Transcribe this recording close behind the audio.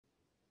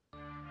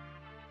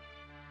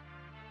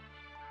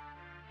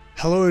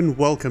Hello and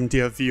welcome,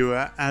 dear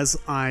viewer, as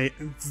I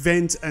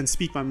vent and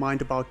speak my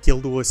mind about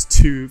Guild Wars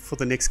 2 for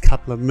the next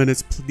couple of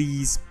minutes.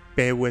 Please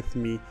bear with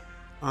me.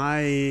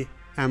 I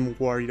am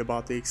worried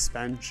about the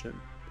expansion.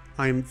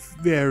 I am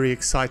very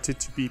excited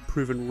to be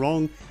proven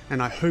wrong,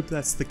 and I hope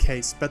that's the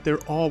case, but there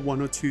are one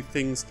or two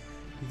things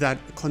that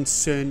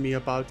concern me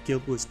about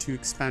Guild Wars 2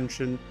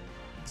 expansion.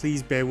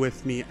 Please bear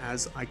with me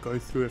as I go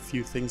through a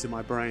few things in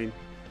my brain.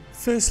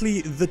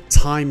 Firstly, the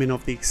timing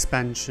of the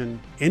expansion.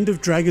 End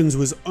of Dragons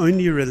was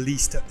only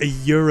released a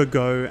year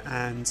ago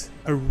and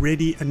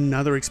already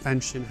another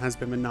expansion has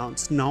been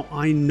announced. Now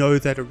I know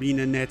that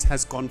ANet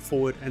has gone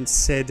forward and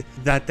said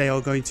that they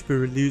are going to be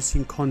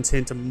releasing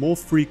content more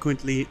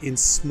frequently in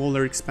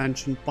smaller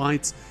expansion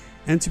bites.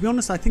 And to be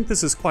honest, I think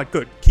this is quite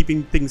good,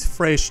 keeping things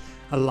fresh,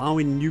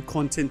 allowing new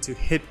content to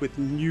hit with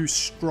new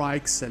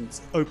strikes and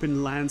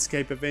open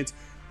landscape events.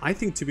 I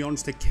think, to be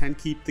honest, it can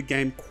keep the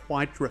game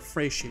quite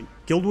refreshing.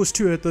 Guild Wars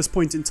 2 at this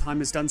point in time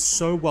has done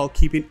so well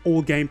keeping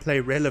all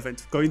gameplay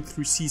relevant. Going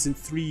through Season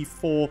 3,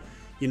 4,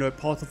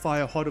 Path of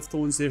Fire, Heart of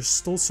Thorns, there's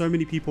still so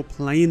many people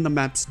playing the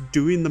maps,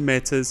 doing the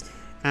metas,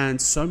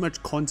 and so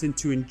much content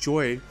to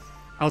enjoy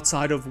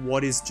outside of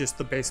what is just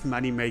the best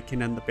money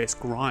making and the best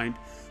grind.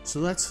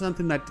 So that's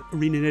something that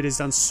ANet has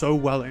done so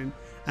well in,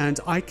 and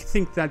I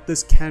think that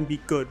this can be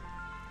good.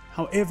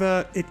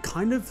 However,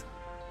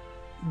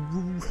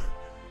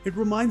 it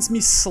reminds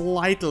me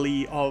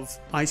slightly of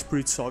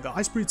Icebrood Saga.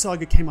 Icebrood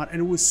Saga came out and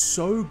it was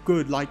so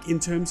good, like in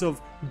terms of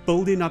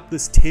building up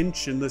this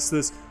tension,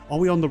 this are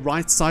we on the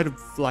right side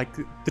of like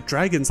the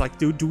dragons? Like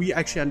do we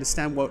actually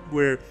understand what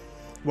we're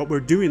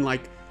doing?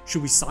 Like,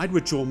 should we side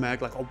with Jormag?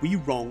 Like, are we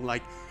wrong?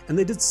 Like, and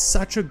they did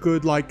such a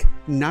good like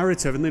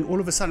narrative, and then all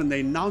of a sudden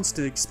they announced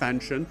an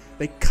expansion.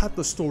 They cut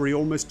the story,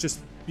 almost just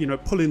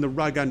pulling the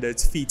rug under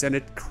its feet, and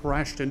it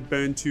crashed and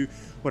burned to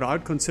what I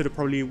would consider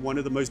probably one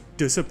of the most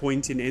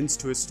disappointing ends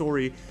to a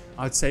story,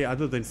 I'd say,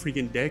 other than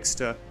freaking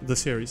Dexter, the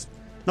series.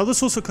 Now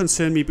this also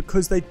concerned me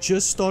because they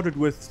just started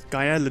with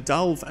Gaia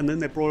Delve and then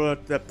they brought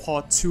out the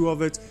part 2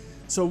 of it.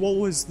 So what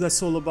was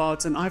this all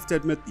about? And I have to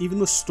admit, even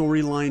the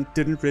storyline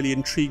didn't really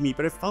intrigue me,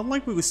 but it felt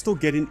like we were still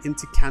getting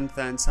into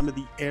Cantha and some of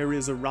the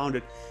areas around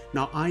it.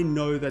 Now I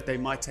know that they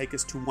might take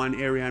us to one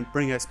area and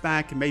bring us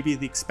back, and maybe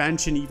the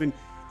expansion even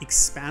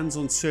expands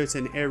on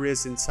certain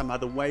areas in some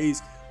other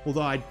ways,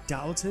 although I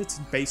doubt it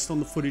based on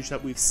the footage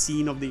that we've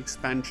seen of the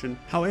expansion.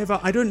 However,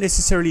 I don't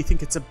necessarily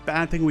think it's a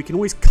bad thing. We can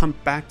always come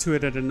back to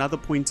it at another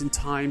point in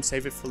time,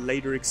 save it for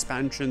later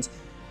expansions,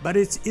 but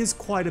it is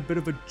quite a bit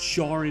of a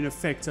jarring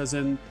effect, as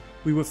in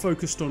we were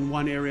focused on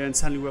one area and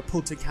suddenly we're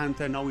pulled to Cantha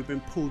and now we've been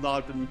pulled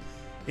out, and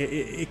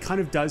it kind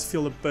of does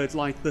feel a bit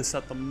like this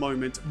at the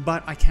moment,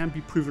 but I can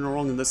be proven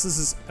wrong in this. This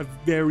is a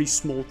very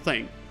small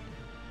thing.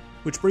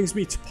 Which brings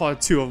me to part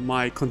 2 of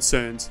my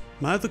concerns.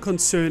 My other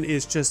concern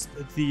is just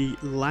the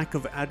lack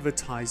of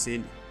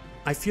advertising.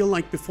 I feel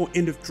like before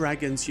End of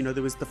Dragons,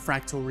 there was the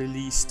Fractal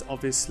released,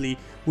 obviously,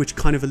 which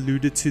kind of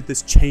alluded to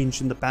this change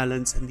in the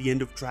balance and the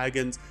End of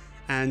Dragons.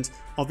 And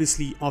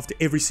obviously after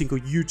every single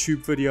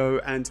YouTube video,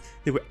 and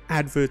there were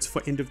adverts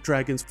for End of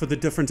Dragons for the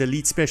different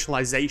elite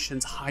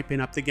specializations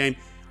hyping up the game.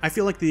 I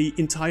feel like the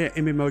entire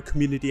MMO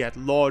community at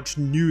large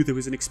knew there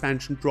was an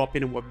expansion drop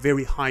in and were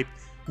very hyped.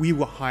 We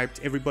were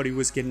hyped, everybody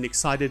was getting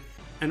excited,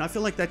 and I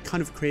feel like that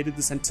kind of created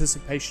this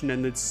anticipation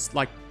and it's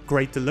like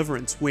great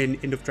deliverance when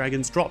End of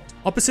Dragons dropped.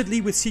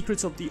 Oppositely, with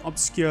Secrets of the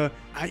Obscure,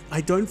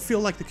 I don't feel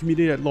like the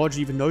community at large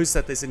even knows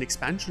that there's an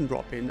expansion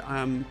drop in,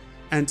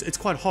 and it's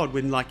quite hard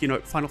when, like,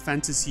 Final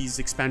Fantasy's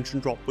expansion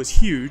drop was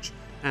huge,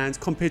 and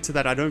compared to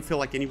that, I don't feel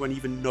like anyone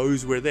even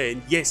knows we're there.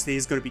 And yes,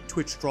 there's going to be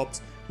Twitch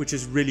drops, which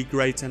is really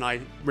great, and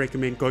I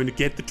recommend going to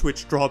get the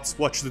Twitch drops,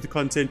 watch the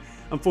content.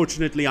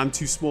 Unfortunately, I'm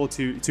too small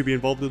to be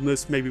involved in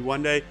this, maybe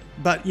one day,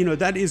 but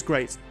that is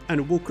great,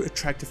 and it will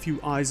attract a few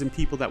eyes and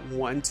people that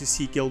want to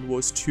see Guild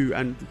Wars 2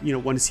 and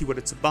want to see what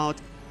it's about.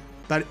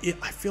 But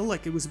I feel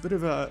like it was a bit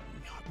of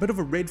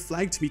a red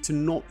flag to me to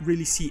not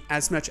really see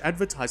as much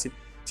advertising.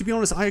 To be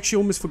honest, I actually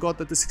almost forgot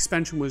that this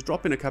expansion was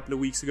dropping a couple of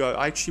weeks ago.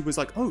 I actually was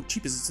like, oh,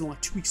 jeepers, it's in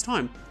like 2 weeks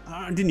time.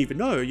 I didn't even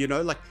know,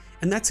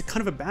 and that's kind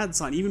of a bad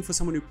sign, even for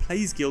someone who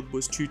plays Guild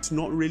Wars 2, to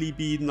not really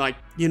be like,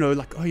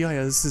 like, oh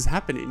yeah, this is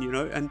happening,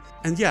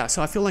 and yeah,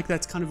 so I feel like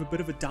that's kind of a bit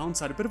of a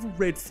downside, a bit of a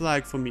red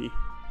flag for me.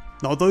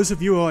 Now, those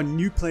of you who are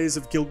new players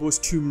of Guild Wars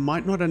 2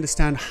 might not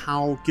understand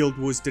how Guild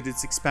Wars did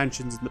its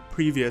expansions in the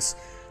previous.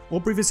 All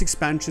previous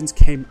expansions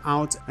came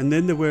out, and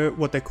then there were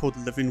what they called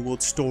living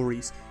world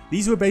stories.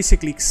 These were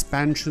basically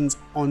expansions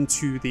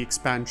onto the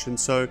expansion.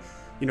 So,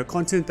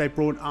 content they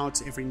brought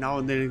out every now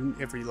and then,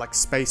 every like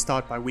spaced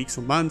out by weeks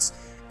or months.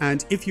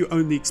 And if you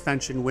owned the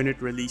expansion when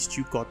it released,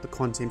 you got the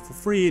content for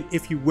free. And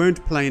if you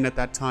weren't playing at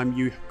that time,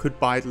 you could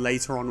buy it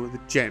later on with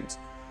the gems.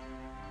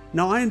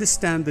 Now, I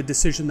understand the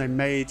decision they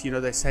made.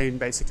 They're saying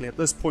basically at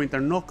this point, they're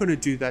not going to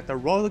do that. They're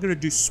rather going to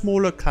do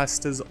smaller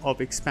clusters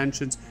of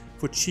expansions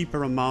for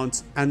cheaper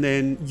amounts, and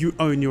then you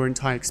own your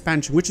entire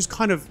expansion, which is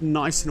kind of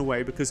nice in a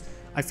way, because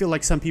I feel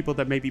like some people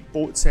that maybe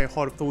bought, say,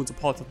 Heart of Thorns or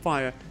Path of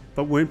Fire,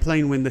 but weren't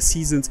playing when the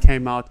seasons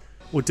came out,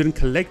 or didn't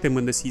collect them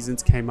when the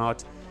seasons came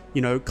out,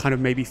 you know, kind of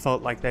maybe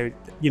felt like they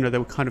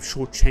were kind of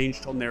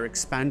shortchanged on their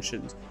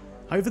expansions.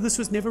 However, this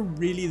was never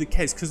really the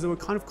case because they were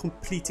kind of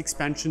complete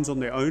expansions on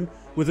their own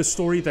with a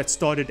story that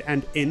started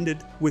and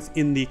ended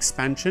within the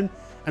expansion.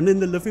 And then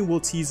the Living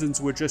World seasons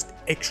were just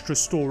extra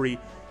story,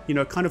 you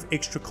know, kind of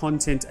extra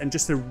content and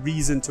just a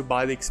reason to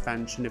buy the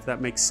expansion, if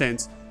that makes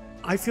sense.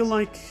 I feel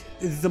like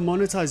the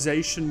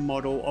monetization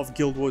model of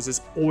Guild Wars has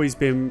always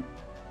been,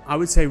 I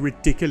would say,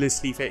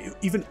 ridiculously fair,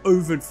 even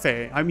over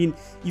fair. I mean,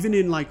 even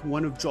in like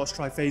one of Josh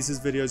Triface's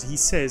videos, he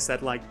says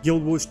that like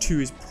Guild Wars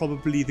 2 is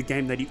probably the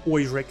game that he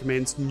always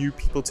recommends new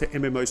people to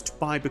MMOs to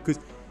buy, because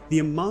the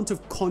amount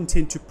of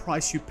content to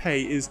price you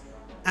pay is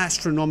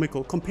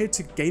astronomical compared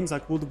to games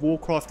like World of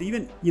Warcraft,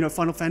 even, you know,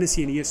 Final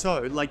Fantasy and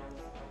ESO. Like,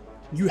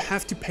 you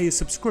have to pay a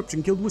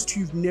subscription. Guild Wars 2,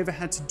 you've never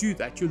had to do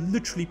that. You're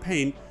literally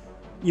paying,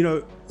 you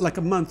know, like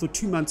a month or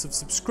 2 months of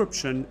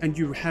subscription, and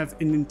you have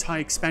an entire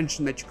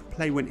expansion that you can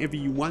play whenever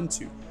you want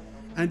to.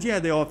 And yeah,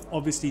 there are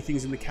obviously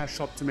things in the cash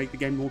shop to make the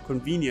game more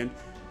convenient,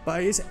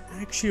 but it's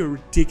actually a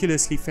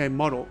ridiculously fair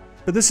model.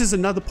 But this is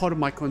another part of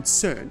my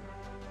concern.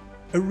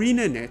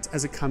 ArenaNet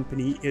as a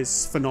company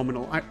is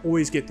phenomenal. I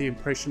always get the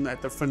impression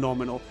that they're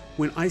phenomenal.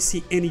 When I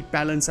see any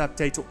balance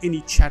update or any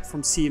chat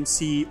from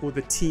CMC or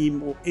the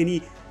team or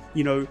any,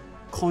 you know,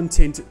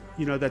 content,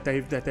 you know, that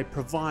they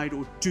provide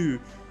or do,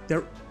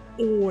 they're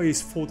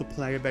always for the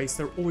player base.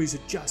 They're always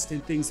adjusting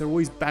things. They're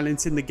always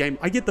balancing the game.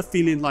 I get the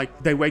feeling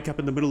like they wake up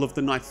in the middle of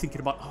the night thinking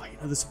about, oh, you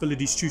know, this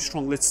ability is too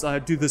strong. Let's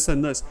do this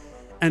and this.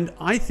 And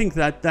I think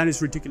that that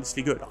is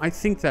ridiculously good. I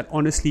think that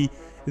honestly,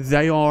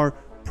 they are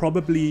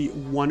probably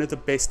one of the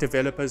best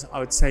developers, I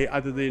would say,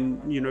 other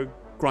than, you know,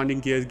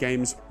 Grinding Gear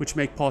games, which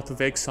make Path of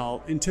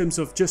Exile, in terms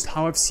of just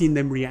how I've seen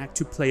them react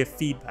to player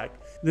feedback.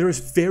 There is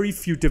very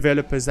few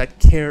developers that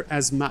care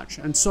as much,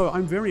 and so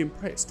I'm very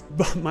impressed.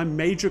 But my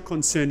major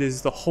concern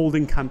is the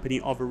holding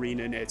company of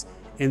ArenaNet,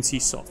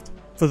 NCSoft.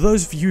 For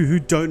those of you who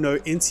don't know,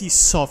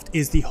 NCSoft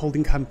is the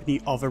holding company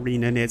of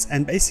ArenaNet,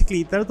 and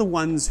basically they're the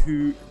ones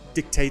who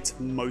dictate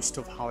most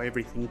of how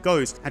everything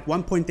goes. At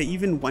one point they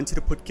even wanted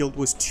to put Guild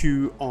Wars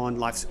 2 on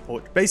life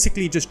support.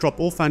 Basically just drop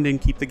all funding,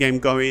 keep the game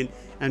going,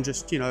 and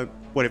just, you know,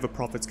 whatever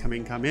profits come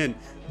in.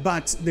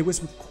 But there was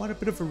quite a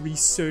bit of a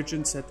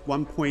resurgence at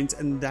one point,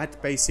 and that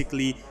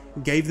basically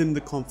gave them the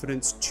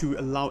confidence to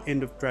allow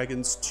End of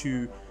Dragons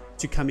to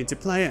come into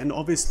play. And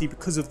obviously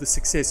because of the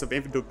success of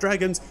End of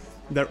Dragons,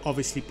 they're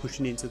obviously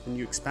pushing into the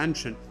new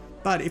expansion.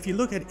 But if you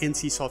look at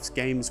NCSoft's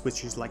games,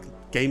 which is like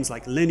games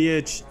like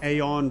Lineage,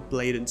 Aeon,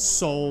 Blade and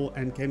Soul,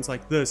 and games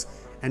like this,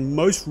 and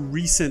most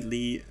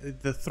recently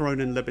the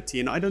Throne and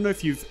Liberty, and I don't know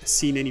if you've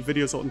seen any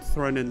videos on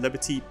Throne and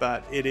Liberty,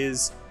 but it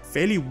is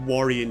fairly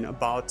worrying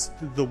about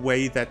the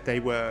way that they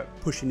were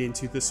pushing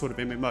into this sort of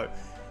MMO.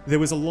 There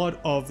was a lot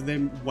of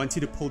them wanting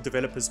to pull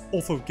developers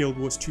off of Guild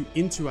Wars 2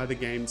 into other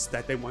games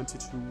that they wanted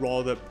to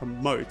rather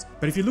promote.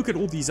 But if you look at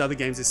all these other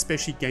games,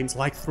 especially games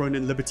like Throne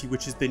and Liberty,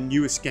 which is the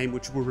newest game,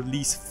 which will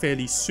release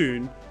fairly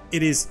soon,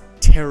 it is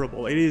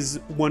terrible. It is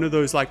one of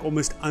those like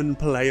almost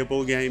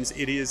unplayable games.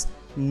 It is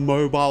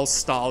mobile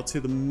style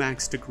to the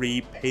max degree,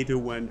 pay to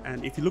win.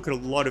 And if you look at a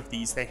lot of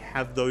these, they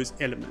have those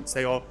elements.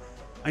 They are,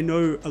 I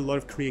know a lot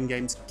of Korean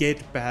games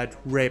get bad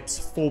reps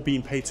for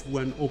being pay to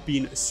win or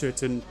being a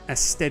certain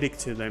aesthetic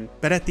to them.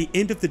 But at the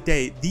end of the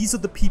day, these are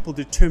the people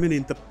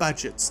determining the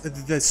budgets,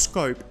 the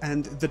scope,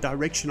 and the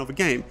direction of a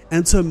game.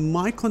 And so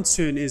my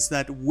concern is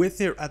that with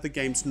their other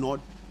games not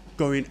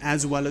going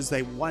as well as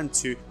they want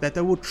to, that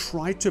they will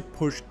try to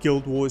push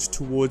Guild Wars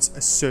towards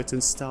a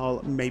certain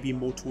style, maybe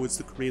more towards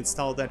the Korean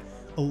style that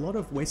a lot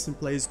of Western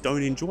players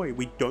don't enjoy.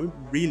 We don't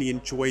really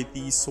enjoy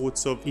these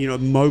sorts of, you know,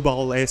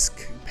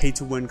 mobile-esque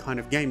pay-to-win kind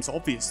of games,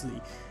 obviously.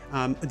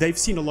 They've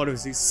seen a lot of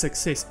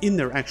success in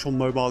their actual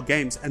mobile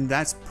games, and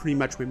that's pretty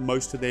much where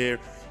most of their,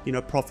 you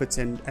know, profits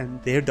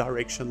and their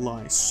direction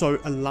lies. So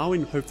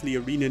allowing, hopefully,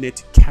 ArenaNet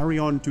to carry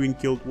on doing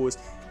Guild Wars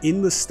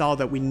in the style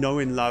that we know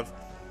and love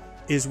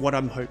is what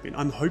I'm hoping.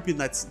 I'm hoping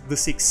that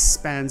this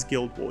expands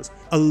Guild Wars.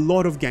 A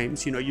lot of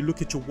games, you know, you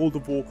look at your World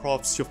of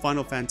Warcrafts, your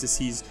Final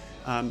Fantasies,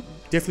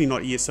 definitely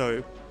not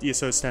ESO.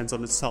 ESO stands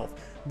on itself.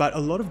 But a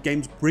lot of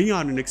games bring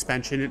out an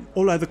expansion and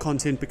all other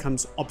content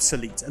becomes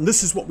obsolete. And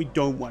this is what we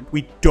don't want.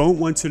 We don't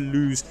want to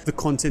lose the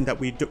content that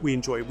we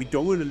enjoy. We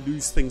don't want to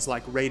lose things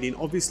like raiding.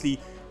 Obviously,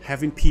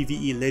 having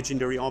PvE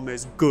legendary armor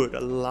is good.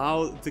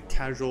 Allow the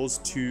casuals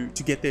to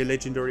get their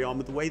legendary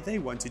armor the way they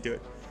want to do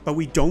it. But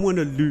we don't want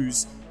to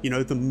lose, you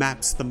know, the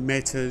maps, the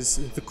metas,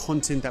 the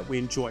content that we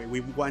enjoy.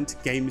 We want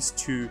games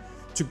to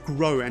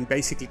grow and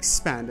basically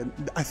expand.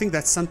 And I think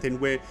that's something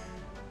where,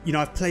 you know,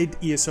 I've played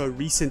ESO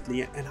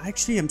recently and I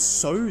actually am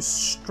so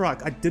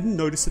struck. I didn't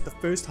notice it the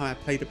first time I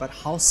played it, but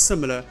how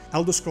similar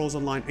Elder Scrolls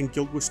Online and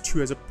Guild Wars 2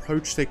 has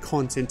approached their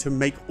content to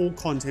make all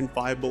content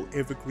viable,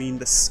 evergreen,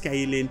 the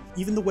scaling,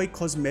 even the way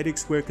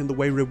cosmetics work and the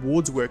way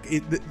rewards work.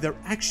 They're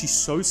actually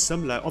so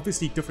similar,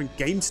 obviously different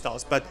game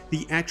styles, but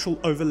the actual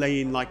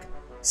overlaying like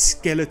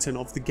skeleton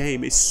of the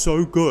game is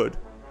so good.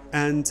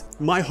 And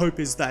my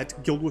hope is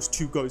that Guild Wars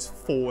 2 goes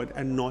forward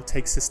and not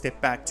takes a step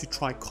back to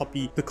try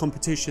copy the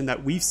competition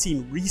that we've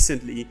seen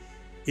recently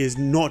is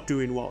not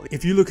doing well.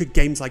 If you look at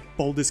games like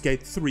Baldur's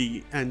Gate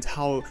 3 and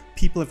how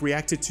people have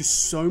reacted to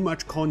so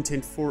much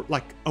content for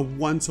like a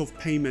once-off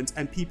payment,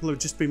 and people have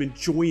just been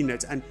enjoying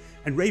it and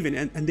raving,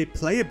 and their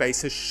player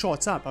base has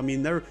shot up. I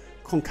mean, their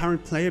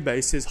concurrent player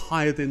base is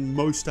higher than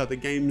most other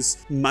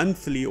games'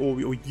 monthly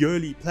or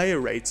yearly player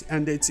rate,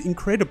 and it's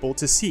incredible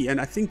to see. And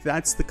I think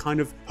that's the kind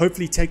of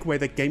hopefully takeaway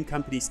that game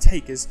companies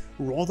take, is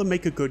rather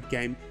make a good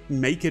game,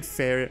 make it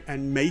fair,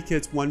 and make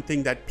it one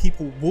thing that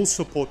people will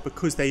support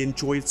because they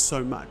enjoy it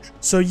so much.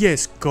 So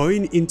yes,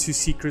 going into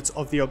Secrets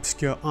of the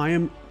Obscure, I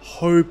am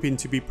hoping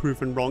to be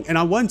proven wrong, and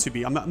I want to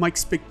be. My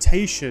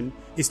expectation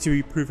is to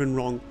be proven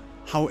wrong.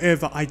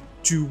 However, I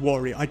do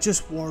worry. I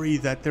just worry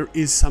that there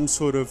is some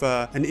sort of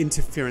an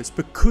interference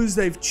because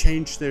they've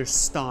changed their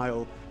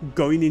style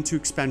going into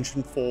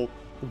expansion 4.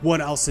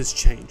 What else has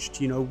changed?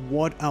 You know,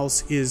 what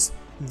else is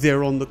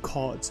there on the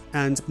cards?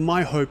 And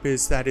my hope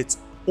is that it's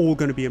all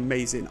going to be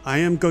amazing. I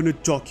am going to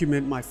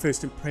document my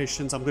first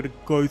impressions. I'm going to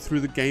go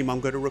through the game. I'm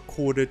going to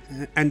record it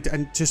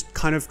and just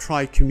kind of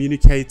try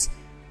communicate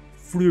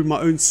through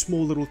my own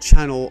small little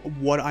channel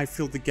what I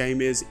feel the game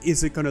is.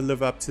 Is it going to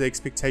live up to the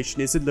expectation?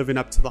 Is it living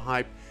up to the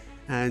hype?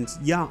 And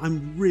yeah,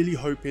 I'm really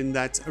hoping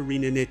that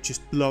ArenaNet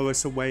just blow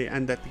us away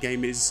and that the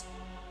game is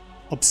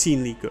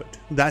obscenely good.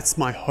 That's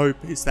my hope,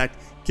 is that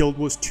Guild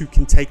Wars 2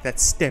 can take that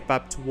step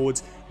up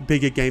towards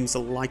bigger games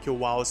like your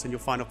WoWs and your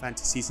Final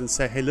Fantasies and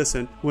say, hey,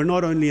 listen, we're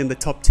not only in the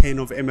top 10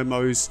 of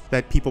MMOs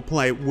that people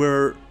play,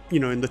 we're, you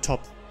know, in the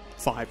top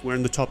 5, we're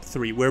in the top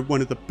 3, we're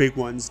one of the big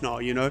ones now,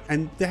 you know,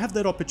 and they have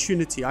that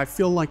opportunity. I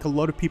feel like a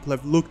lot of people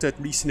have looked at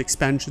recent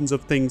expansions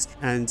of things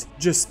and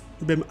just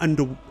been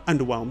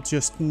underwhelmed,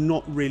 just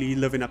not really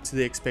living up to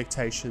the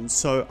expectations.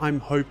 So I'm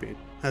hoping.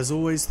 As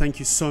always, thank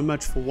you so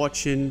much for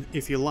watching.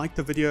 If you liked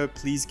the video,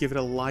 please give it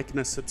a like and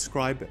a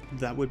subscribe.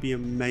 That would be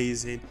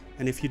amazing.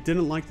 And if you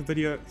didn't like the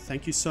video,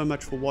 thank you so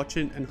much for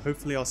watching, and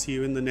hopefully I'll see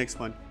you in the next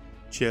one.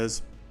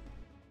 Cheers.